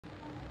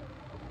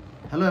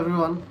Hello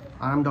everyone,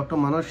 I am Dr.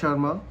 Manoj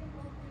Sharma,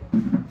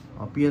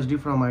 a PhD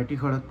from IIT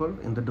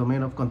Kharagpur in the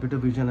domain of computer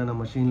vision and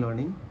machine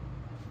learning.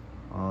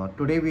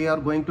 Today we are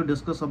going to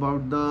discuss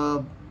about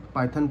the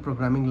Python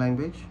programming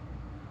language,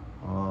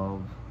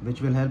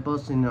 which will help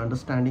us in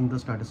understanding the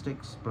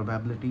statistics,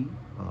 probability,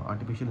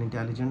 artificial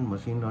intelligence,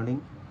 machine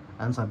learning,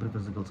 and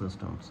cyber-physical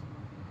systems.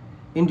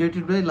 In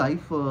day-to-day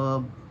life,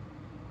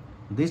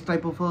 these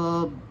type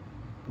of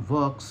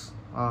works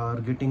are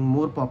getting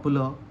more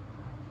popular,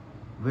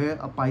 where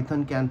a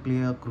Python can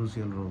play a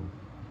crucial role.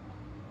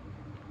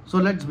 So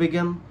let's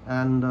begin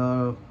and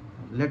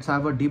let's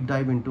have a deep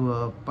dive into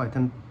a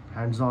Python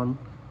hands-on,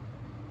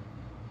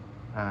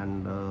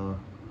 and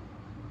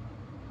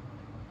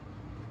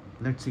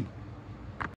let's see.